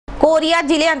Korea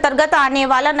जिले अंतर्गत आने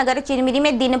वाला नगर चिरमिरी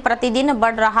में दिन प्रतिदिन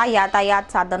बढ़ रहा यातायात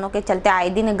साधनों के चलते आए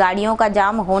दिन गाड़ियों का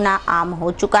जाम होना आम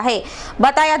हो चुका है।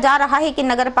 बताया जा रहा है कि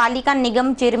नगर पालिका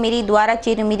निगम चिरमिरी द्वारा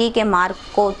चिरमिरी के मार्ग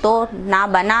को तो ना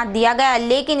बना दिया गया,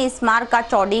 लेकिन इस मार्ग का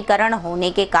चौड़ीकरण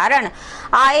होने के कारण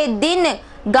आए दिन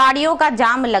गाड़ियों का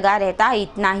जाम लगा रहता है।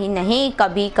 इतना ही नहीं,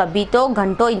 कभी कभी तो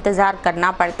घंटों इंतजार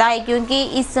करना पड़ता है, क्योंकि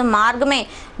इस मार्ग में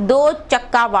 2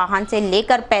 चक्का वाहन से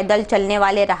लेकर पैदल चलने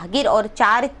वाले राहगीर और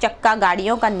 4 चक्का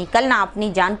गाड़ियों का निकलना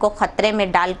अपनी जान को खतरे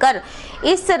में डालकर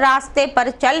इस रास्ते पर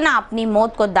चलना अपनी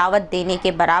मौत को दावत देने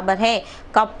के बराबर है।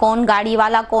 कब कौन गाड़ी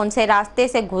वाला कौन से रास्ते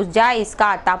से घुस जाए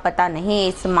इसका अता पता नहीं।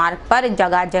 इस मार्ग पर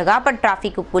जगह जगह पर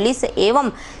ट्रैफिक पुलिस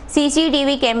एवं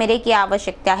सीसीटीवी कैमरे की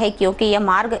आवश्यकता है, क्योंकि यह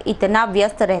मार्ग इतना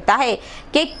व्यस्त रहता है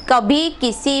कि कभी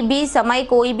किसी भी समय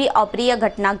कोई भी अप्रिय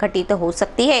घटना घटित हो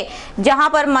सकती है। जहां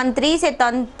पर मंत्री से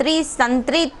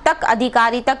संतरी तक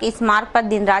अधिकारी तक इस मार्ग पर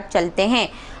दिन रात चलते हैं,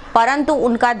 परंतु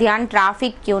उनका ध्यान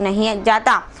ट्रैफिक क्यों नहीं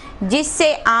जाता,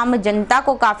 जिससे आम जनता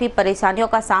को काफी परेशानियों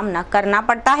का सामना करना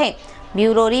पड़ता है।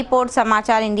 ब्यूरो रिपोर्ट,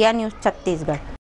 समाचार इंडिया न्यूज़, छत्तीसगढ़।